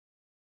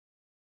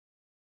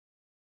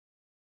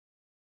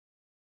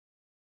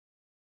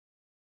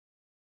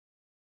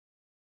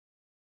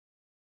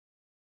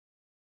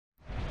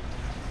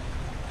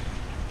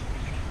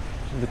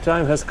The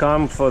time has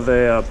come for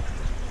the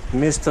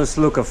Mystus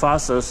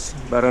leucophasis,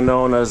 better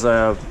known as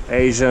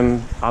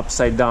Asian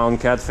upside-down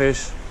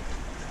catfish,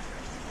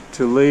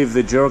 to leave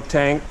the jerk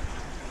tank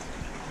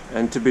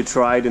and to be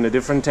tried in a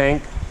different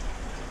tank.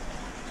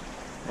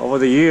 Over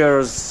the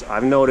years,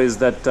 I've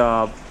noticed that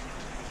the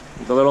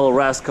little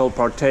rascal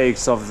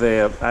partakes of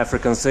the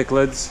African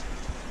cichlids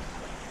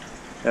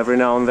every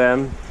now and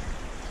then,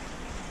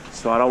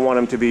 so I don't want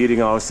him to be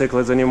eating our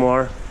cichlids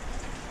anymore.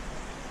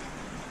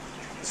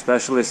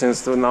 Especially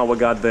since now we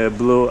got the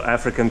blue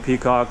African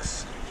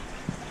peacocks.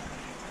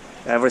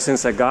 Ever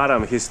since I got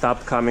him, he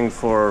stopped coming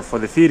for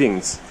the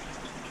feedings,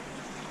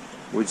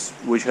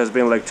 which has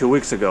been like 2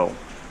 weeks ago.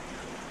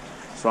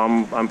 So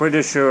I'm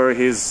pretty sure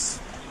his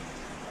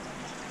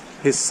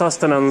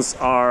sustenance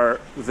are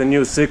the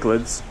new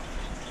cichlids,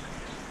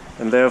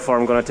 and therefore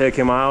I'm gonna take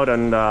him out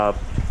and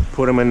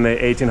put him in the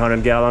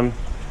 1800 gallon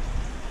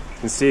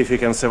and see if he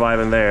can survive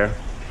in there.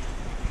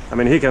 I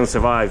mean, he can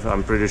survive,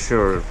 I'm pretty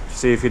sure.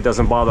 See if he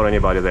doesn't bother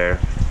anybody there.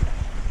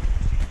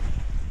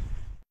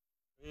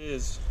 He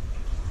is.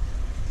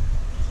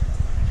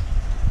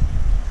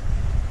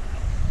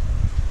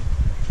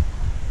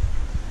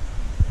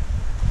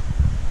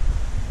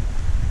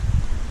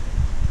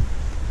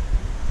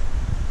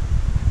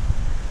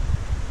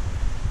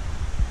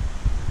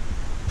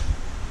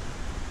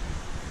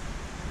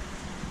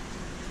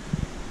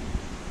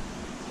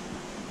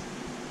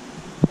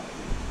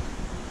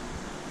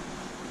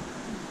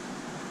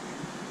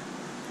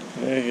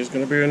 Hey, he's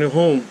gonna be a new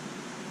home.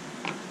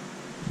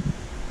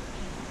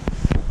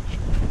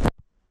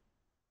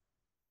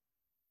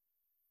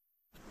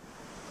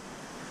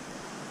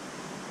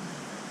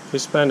 He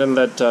spent in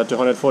that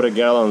 240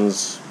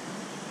 gallons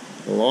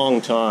a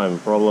long time,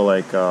 probably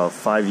like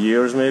 5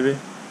 years maybe.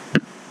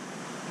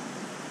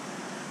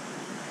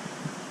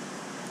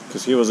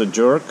 Because he was a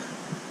jerk.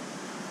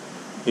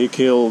 He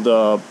killed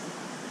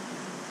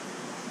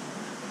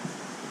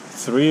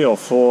 3 or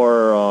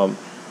 4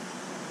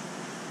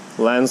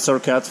 Lancer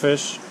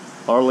catfish,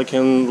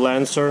 Arlequin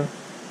Lancer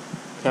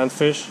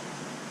catfish.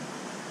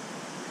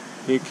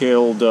 He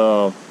killed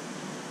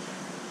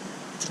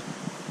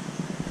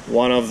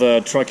one of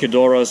the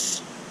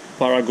Trachodorus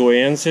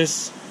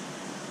paraguayensis.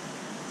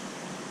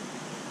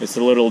 It's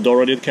a little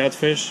Dorodid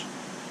catfish.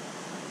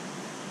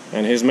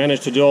 And he's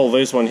managed to do all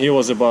this when he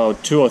was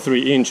about 2 or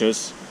 3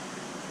 inches.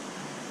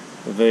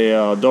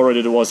 The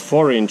Dorodid was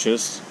 4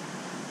 inches,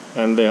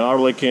 and the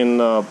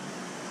Arlequin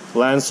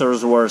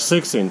Lancers were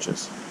 6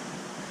 inches.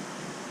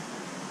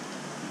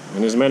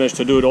 And he's managed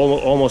to do it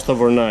almost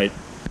overnight.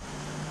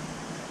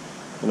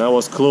 And I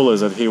was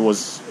clueless that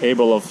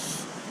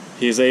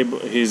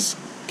he's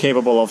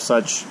capable of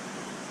such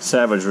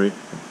savagery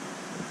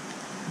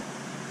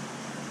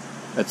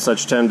at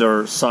such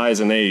tender size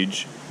and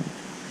age.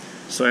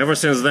 So ever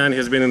since then,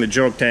 he's been in the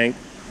jerk tank.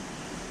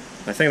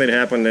 I think that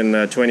happened in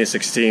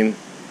 2016.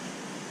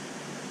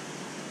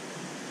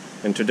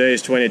 And today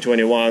is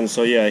 2021,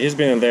 so yeah, he's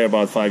been in there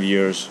about 5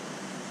 years.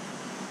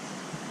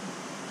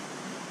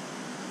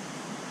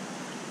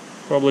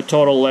 Probably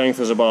total length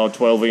is about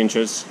 12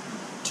 inches,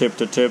 tip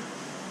to tip.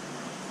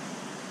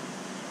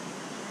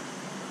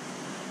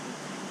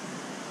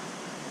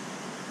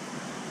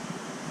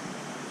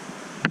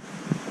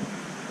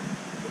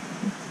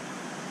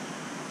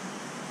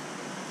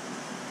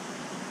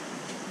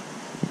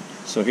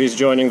 So he's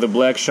joining the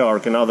black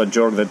shark, another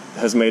jerk that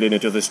has made it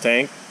into this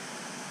tank.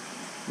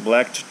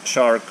 Black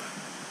shark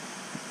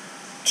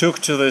took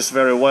to this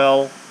very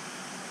well,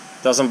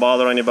 doesn't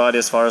bother anybody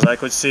as far as I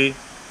could see.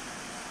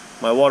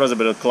 My water's a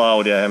bit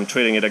cloudy, I'm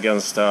treating it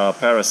against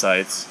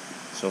parasites,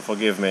 so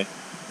forgive me.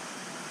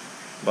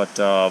 But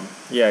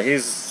yeah, he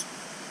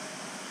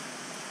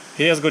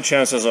has good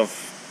chances of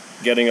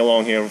getting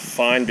along here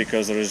fine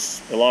because there is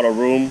a lot of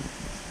room.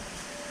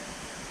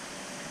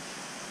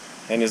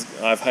 And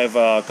I have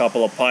a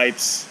couple of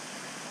pipes,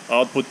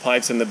 output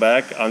pipes in the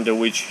back under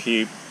which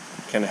he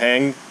can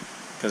hang,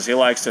 because he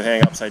likes to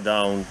hang upside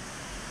down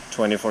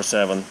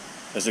 24/7.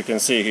 As you can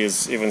see,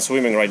 he's even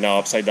swimming right now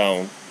upside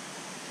down.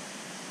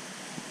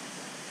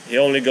 He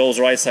only goes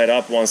right side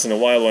up once in a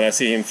while when I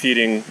see him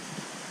feeding,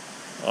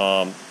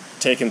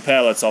 taking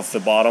pellets off the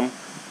bottom.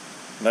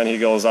 Then he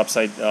goes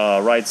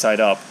right side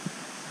up.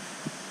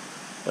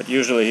 But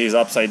usually he's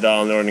upside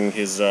down, learning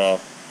his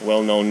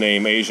well-known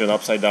name, Asian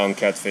upside-down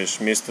catfish,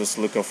 Mystus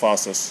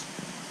leucophasis.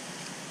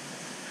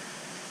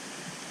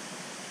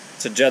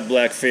 It's a jet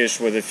black fish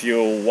with a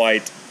few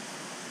white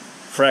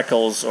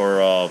freckles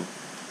or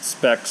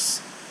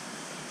specks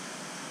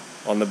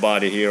on the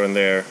body here and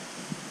there.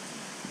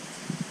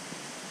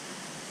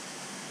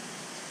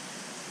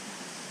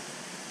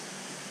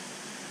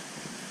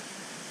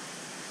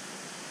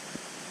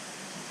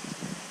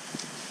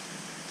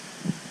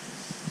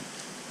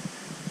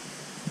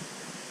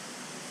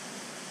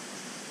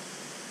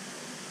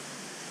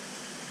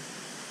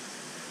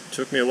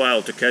 Took me a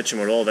while to catch him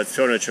with all that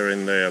furniture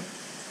in the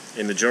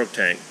jerk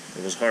tank.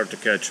 It was hard to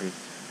catch him.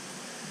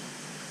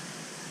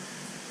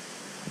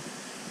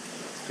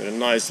 Got a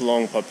nice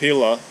long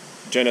papilla,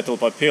 genital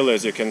papilla,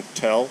 as you can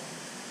tell.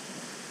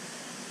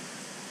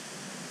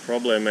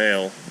 Probably a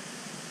male.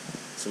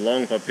 It's a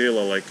long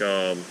papilla, like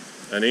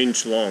an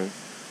inch long.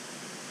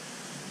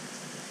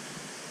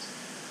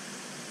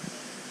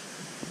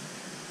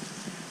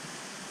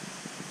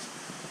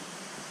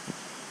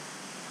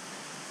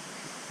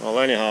 Well,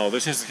 anyhow,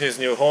 this is his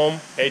new home,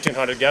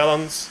 1800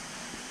 gallons.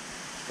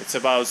 It's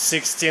about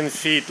 16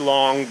 feet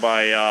long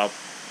by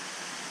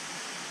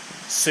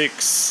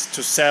 6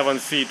 to 7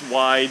 feet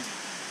wide,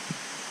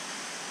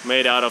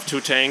 made out of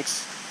 2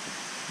 tanks.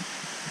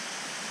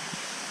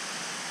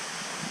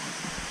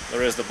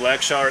 There is the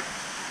black shark,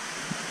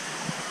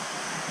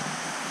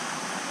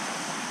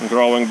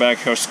 growing back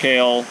her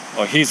scale,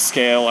 or his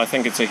scale. I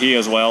think it's a he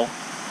as well.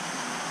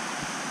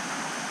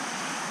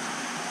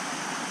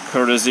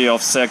 Courtesy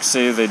of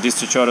Sexy, the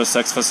Synodontis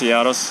sex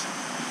fasciatus.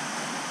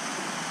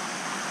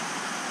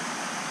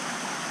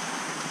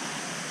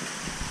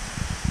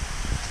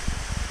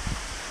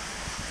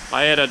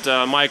 I added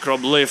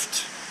microbe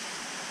lift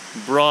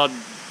broad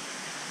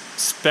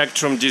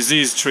spectrum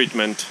disease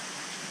treatment,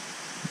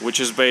 which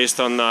is based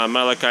on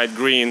malachite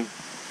green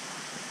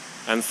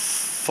and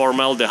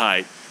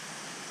formaldehyde.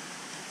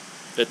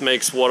 It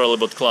makes water a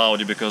little bit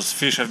cloudy because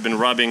fish have been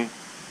rubbing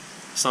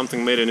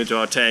something made it into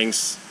our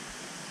tanks,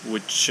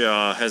 which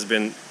has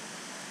been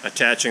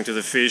attaching to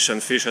the fish,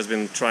 and fish has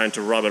been trying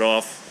to rub it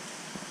off.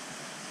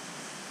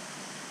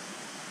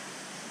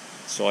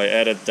 So I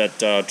added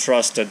that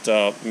trusted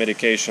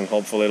medication.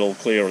 Hopefully it'll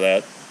clear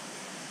that.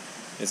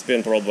 It's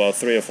been probably about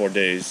 3 or 4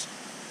 days.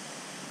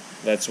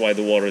 That's why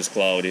the water is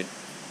cloudy.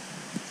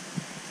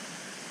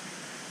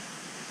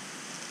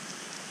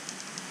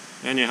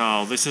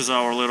 Anyhow, this is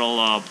our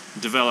little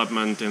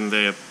development in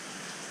the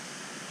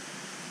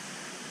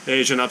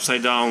Asian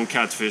upside down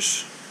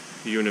catfish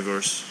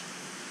universe.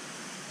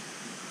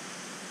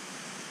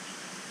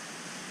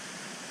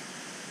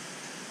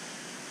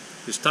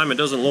 This time it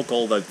doesn't look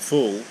all that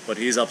full, but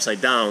he's upside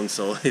down,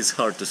 so it's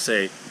hard to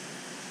say.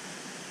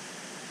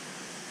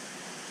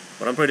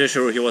 But I'm pretty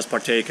sure he was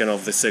partaking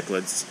of the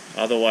cichlids.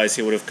 Otherwise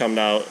he would have come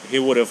out. He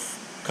would have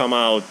come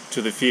out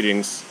to the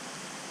feedings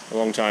a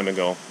long time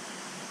ago.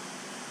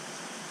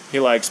 He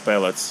likes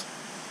pellets.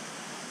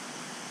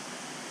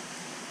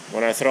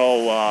 When I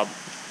throw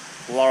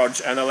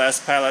large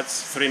NLS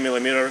pellets, 3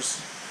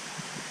 millimeters,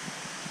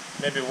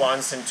 maybe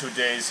once in 2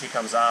 days he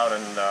comes out,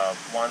 and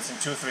once in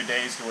 2-3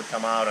 days he would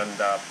come out and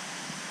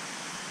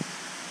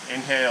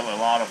inhale a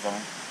lot of them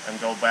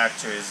and go back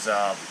to his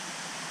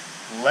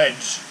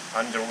ledge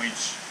under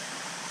which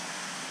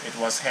it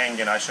was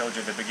hanging. I showed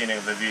you at the beginning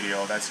of the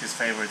video. That's his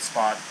favorite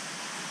spot.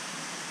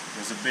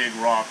 There's a big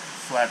rock,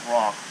 flat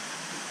rock,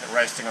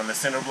 resting on the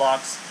cinder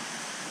blocks,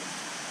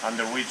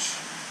 under which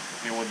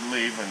he would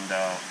live, and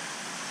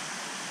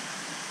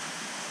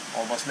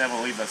almost never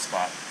leave that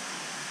spot.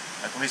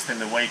 At least in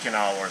the waking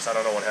hours. I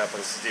don't know what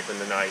happens deep in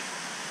the night.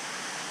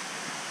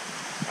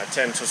 I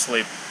tend to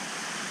sleep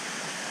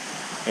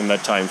in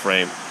that time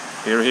frame.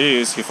 Here he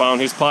is. He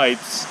found his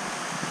pipes.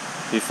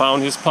 He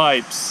found his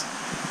pipes.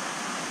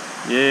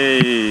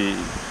 Yay!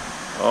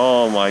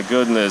 Oh my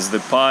goodness, the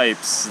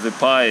pipes, the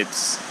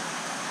pipes.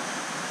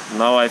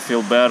 Now I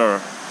feel better.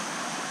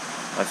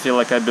 I feel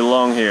like I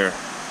belong here.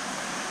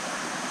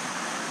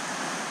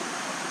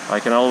 I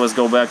can always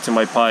go back to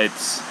my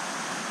pipes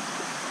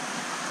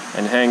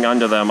and hang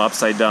under them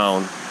upside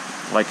down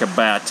like a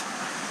bat.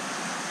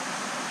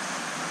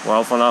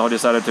 Well, for now I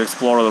decided to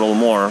explore a little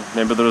more.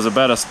 Maybe there is a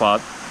better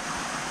spot,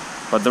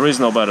 but there is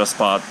no better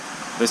spot.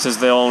 This is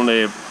the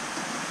only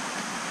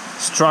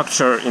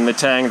structure in the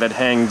tank that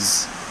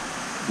hangs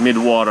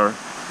mid-water.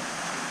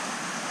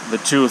 The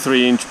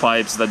 2-3 inch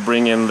pipes that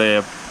bring in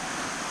the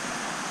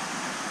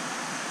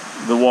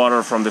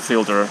water from the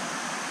filter.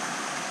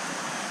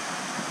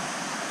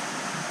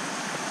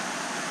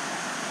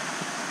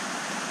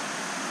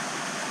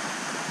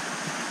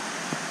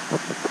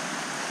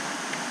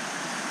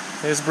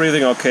 He's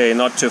breathing okay,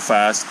 not too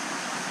fast.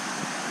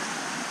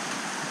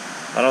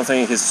 I don't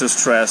think he's too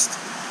stressed.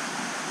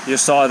 You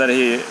saw that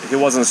he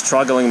wasn't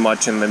struggling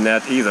much in the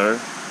net either,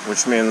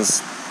 which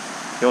means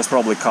he was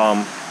probably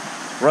calm,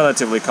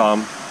 relatively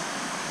calm.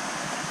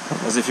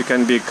 As if you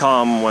can be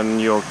calm when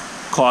you're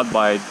caught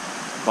by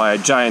a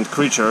giant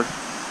creature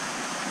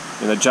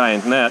in a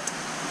giant net.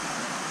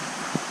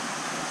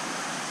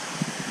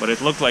 But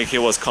it looked like he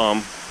was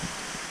calm.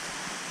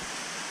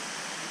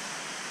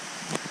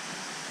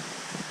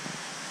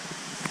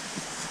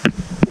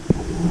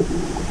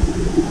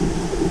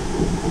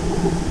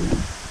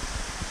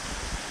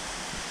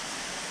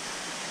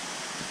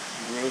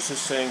 Bruce is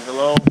saying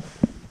hello.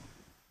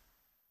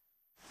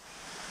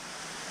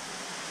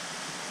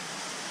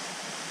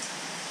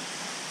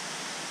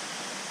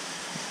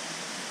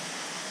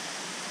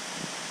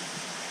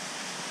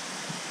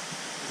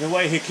 The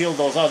way he killed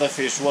those other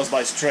fish was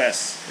by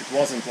stress. It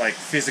wasn't like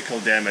physical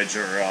damage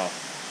or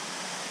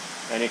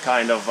any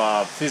kind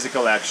of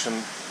physical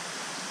action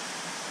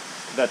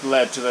that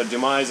led to their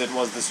demise. It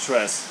was the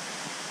stress.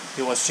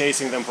 He was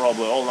chasing them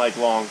probably all night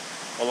long,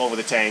 all over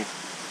the tank.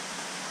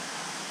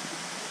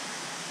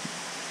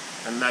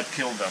 And that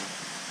killed them.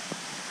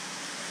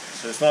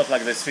 So it's not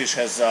like this fish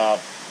has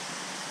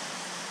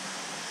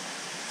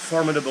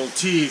formidable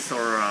teeth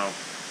or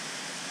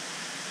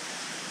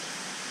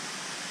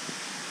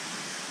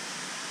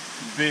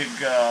big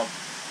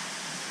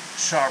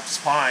sharp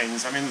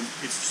spines. I mean,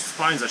 its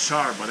spines are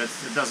sharp, but it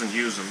doesn't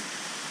use them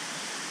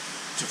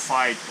to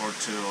fight or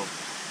to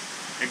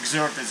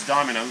exert its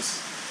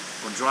dominance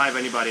or drive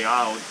anybody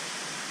out.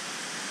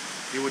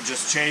 He would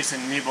just chase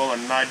and nibble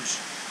and nudge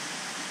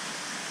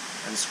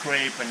and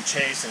scrape and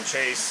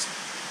chase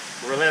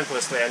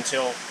relentlessly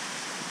until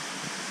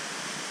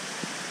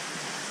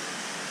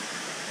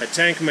a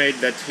tank mate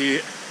that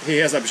he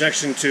has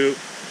objection to,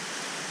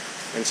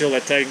 until a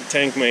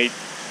tank mate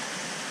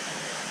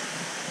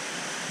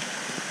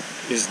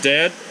is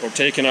dead or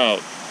taken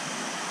out.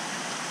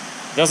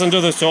 Doesn't do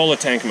this to all the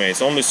tank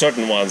mates, only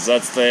certain ones.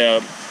 That's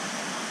the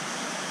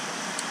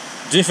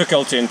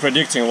difficulty in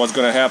predicting what's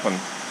going to happen.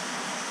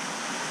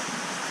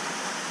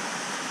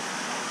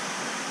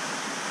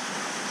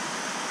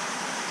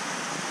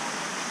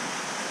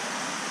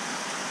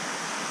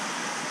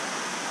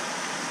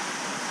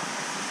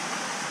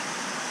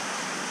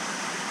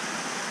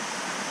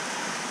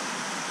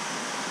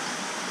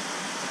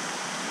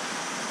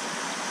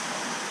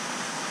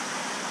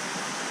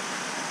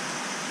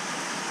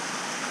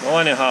 Well,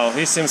 anyhow,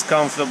 he seems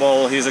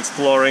comfortable. He's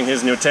exploring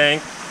his new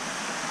tank,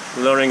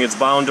 learning its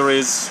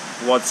boundaries,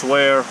 what's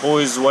where, who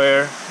is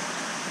where.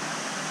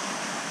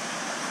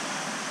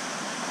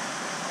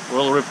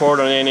 We'll report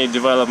on any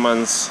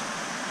developments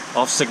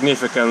of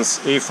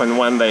significance if and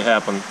when they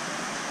happen.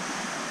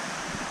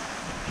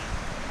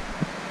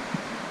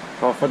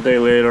 Half a day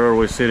later,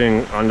 we're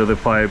sitting under the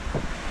pipe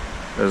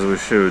as we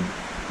should.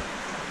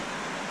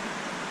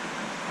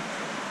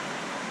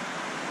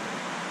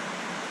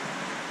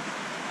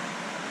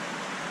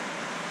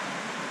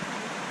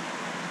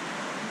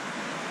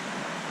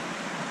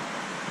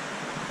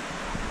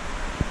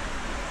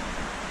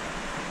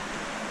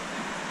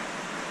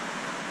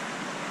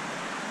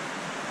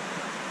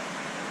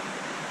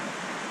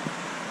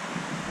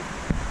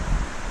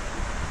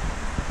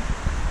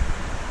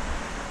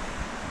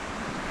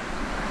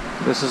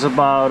 This is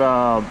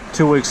about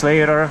 2 weeks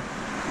later.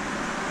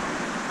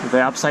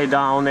 The upside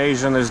down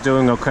Asian is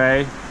doing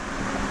okay,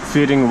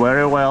 feeding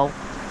very well,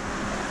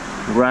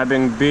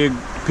 grabbing big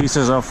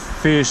pieces of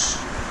fish,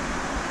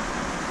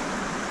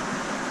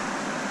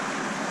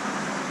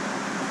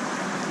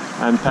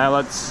 and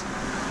pellets.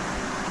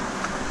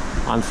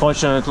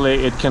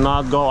 Unfortunately, it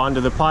cannot go under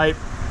the pipe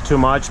too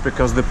much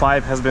because the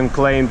pipe has been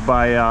claimed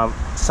by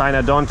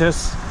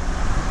Synodontis,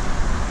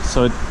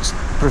 so it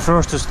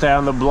prefers to stay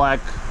on the black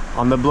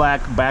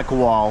back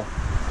wall.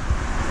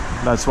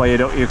 That's why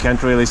you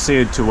can't really see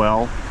it too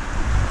well.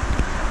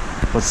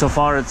 But so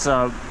far it's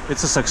a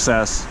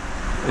success.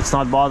 It's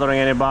not bothering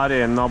anybody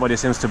and nobody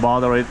seems to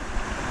bother it.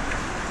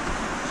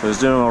 So it's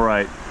doing all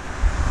right.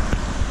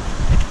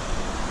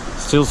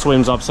 Still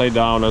swims upside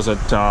down as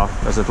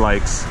it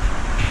likes.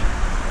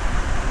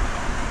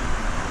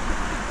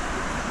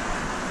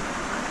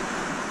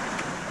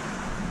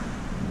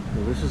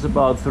 So this is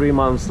about 3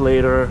 months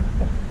later.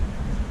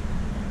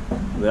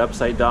 The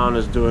upside down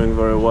is doing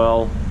very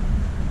well.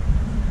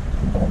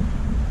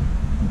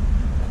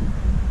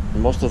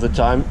 Most of the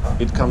time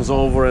it comes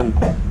over and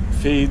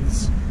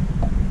feeds.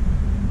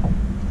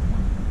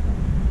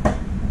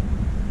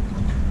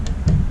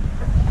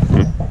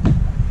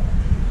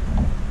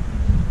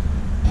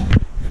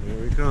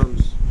 Here he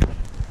comes.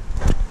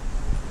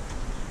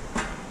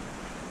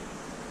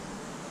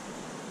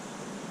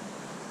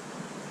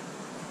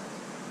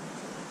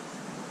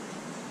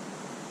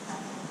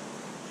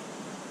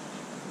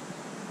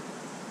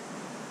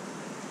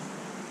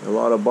 A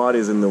lot of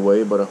bodies in the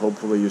way, but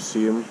hopefully you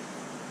see him.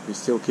 He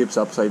still keeps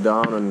upside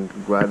down and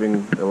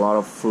grabbing a lot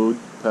of food,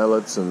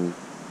 pellets and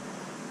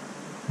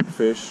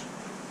fish.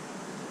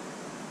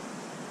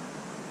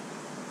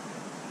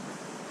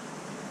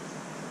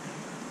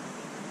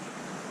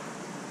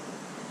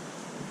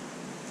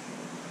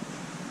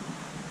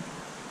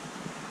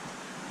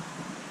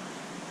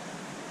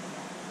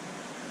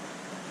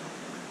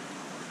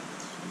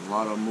 A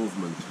lot of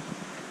movement.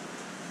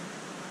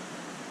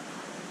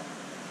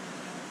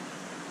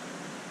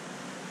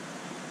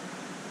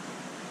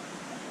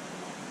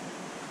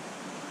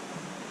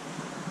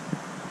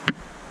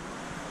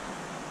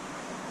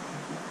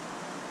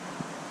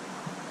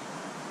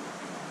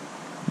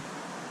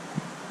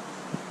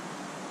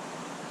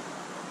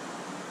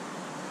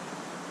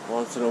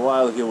 Once in a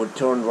while he would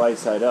turn right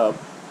side up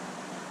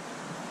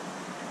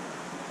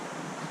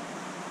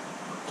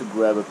to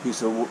grab a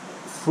piece of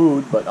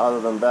food, but other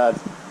than that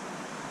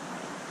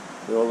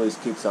he always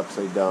keeps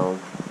upside down,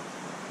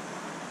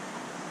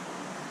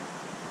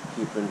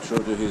 keeping true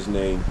to his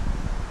name.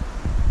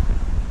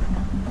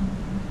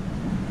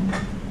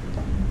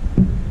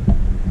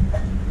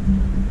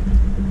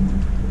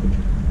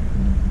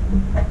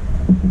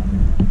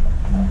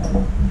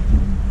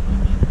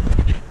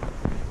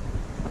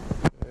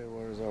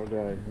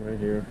 Right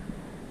here.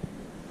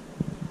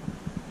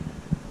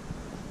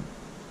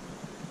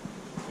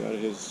 Got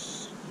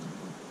his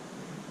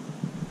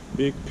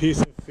big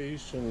piece of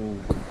fish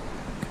and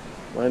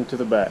went to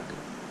the back.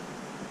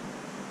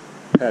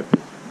 happy.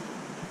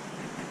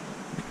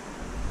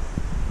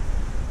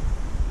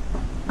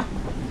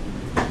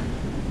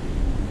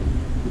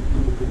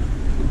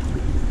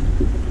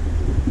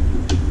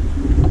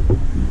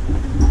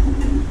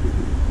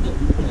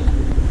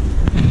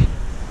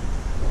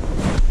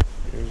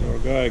 Here's our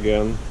guy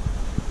again.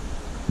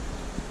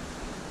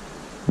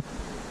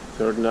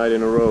 Third night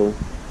in a row.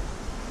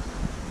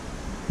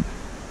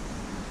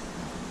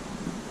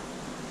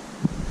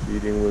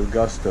 Feeding with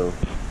gusto.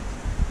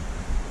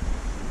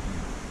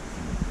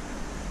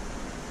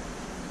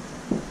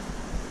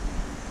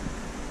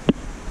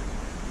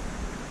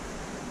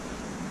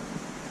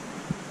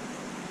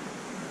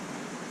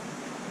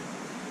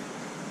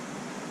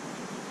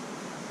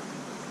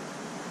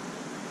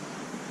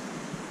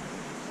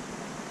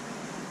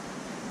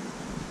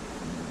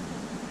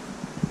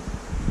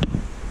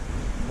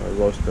 I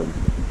lost him.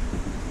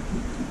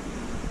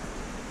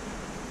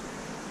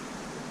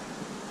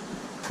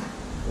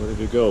 Where did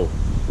he go?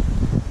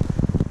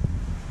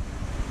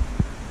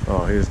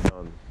 Oh, he's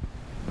done.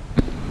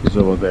 He's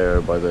over there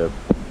by the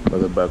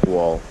back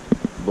wall.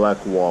 Black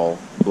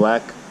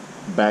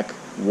back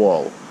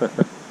wall.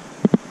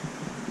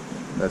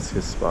 That's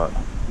his spot.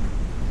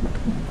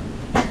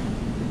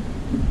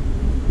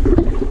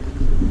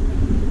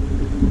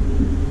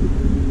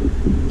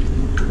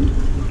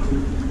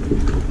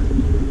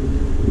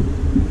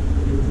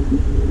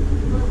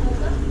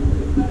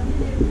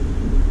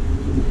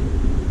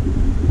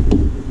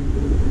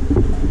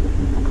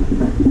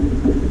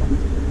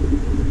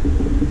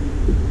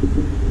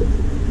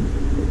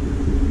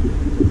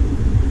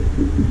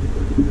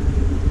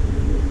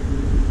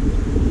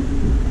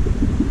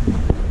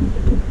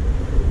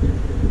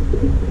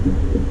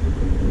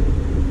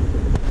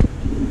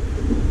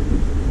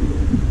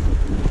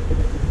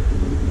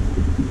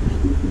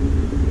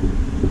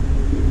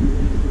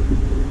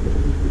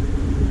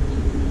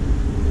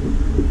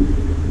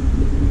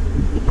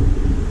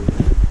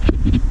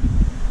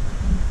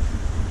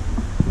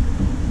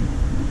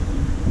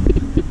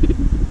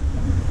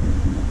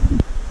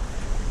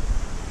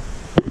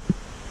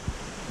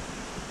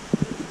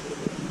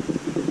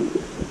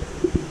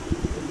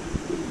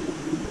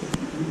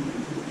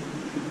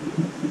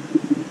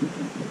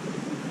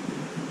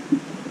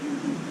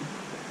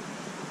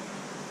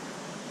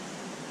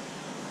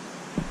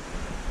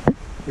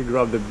 He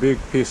grabbed a big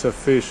piece of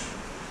fish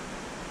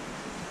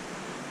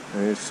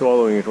and he's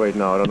swallowing it right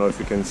now. I don't know if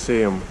you can see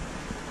him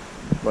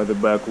by the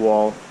back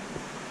wall,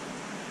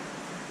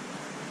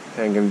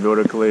 hanging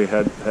vertically,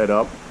 head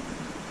up.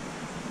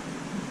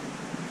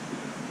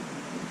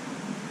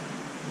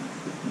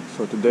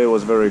 So today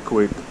was very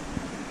quick.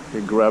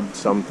 He grabbed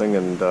something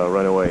and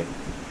ran away.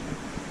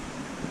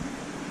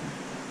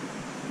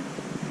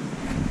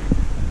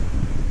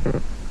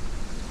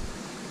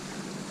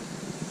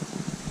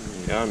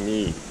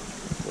 Yummy.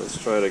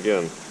 Let's try it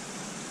again.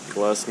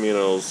 Glass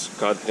minnows,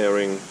 cod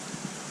herring,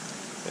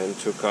 and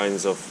 2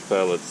 kinds of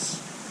pellets.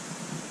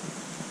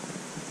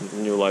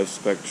 New life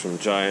spectrum,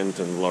 giant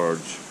and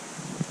large.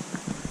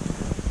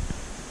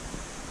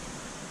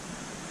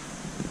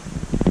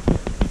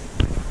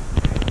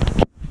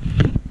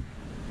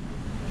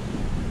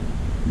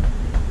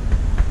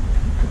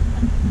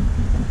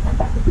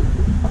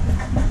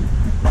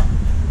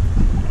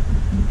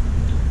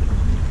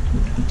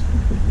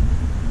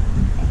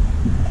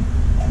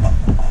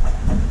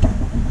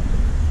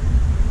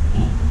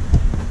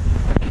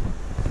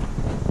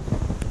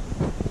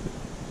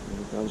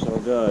 Comes our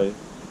guy.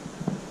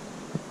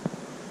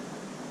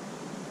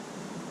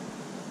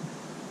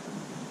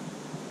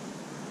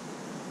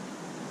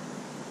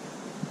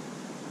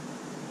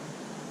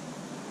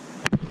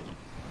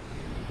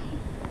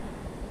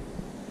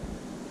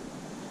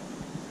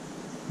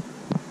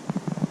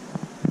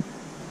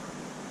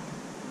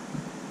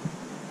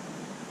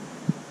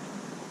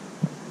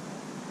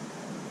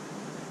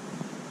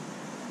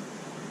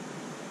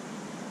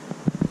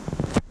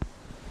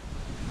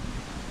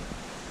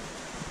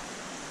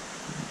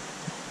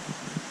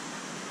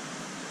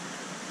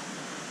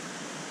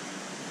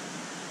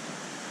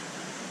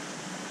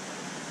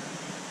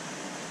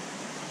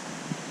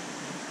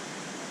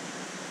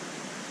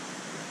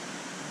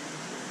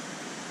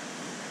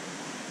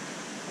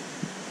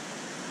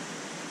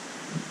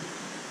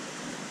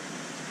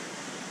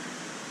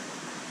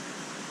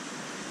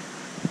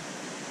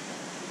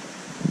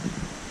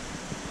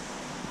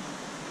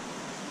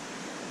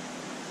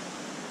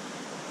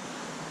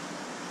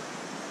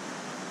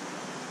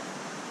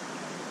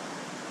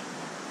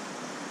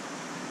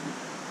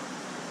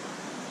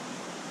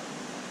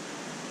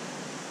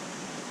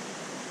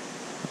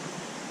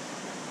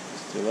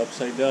 Still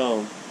upside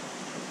down.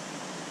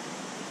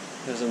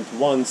 Hasn't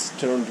once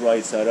turned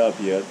right side up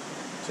yet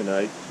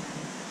tonight.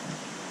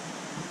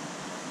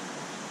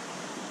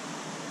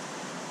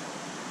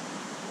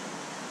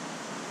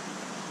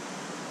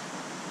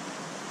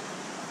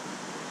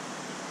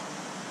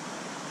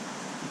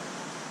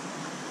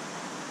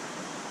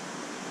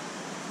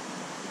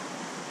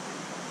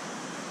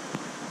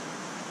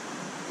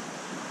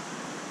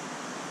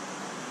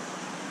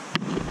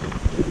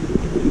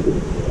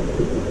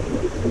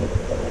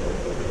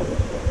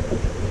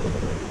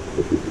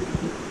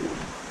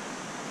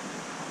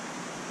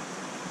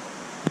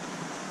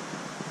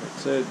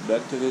 it,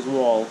 back to his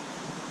wall.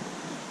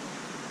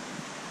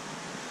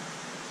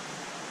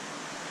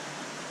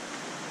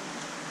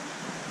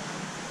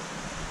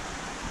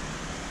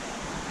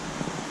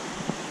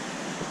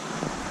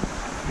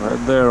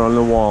 Right there on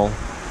the wall.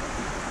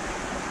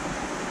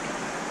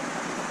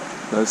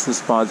 That's the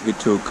spot he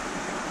took.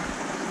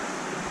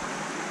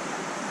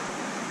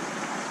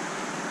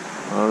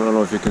 I don't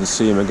know if you can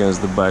see him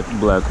against the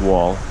black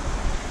wall.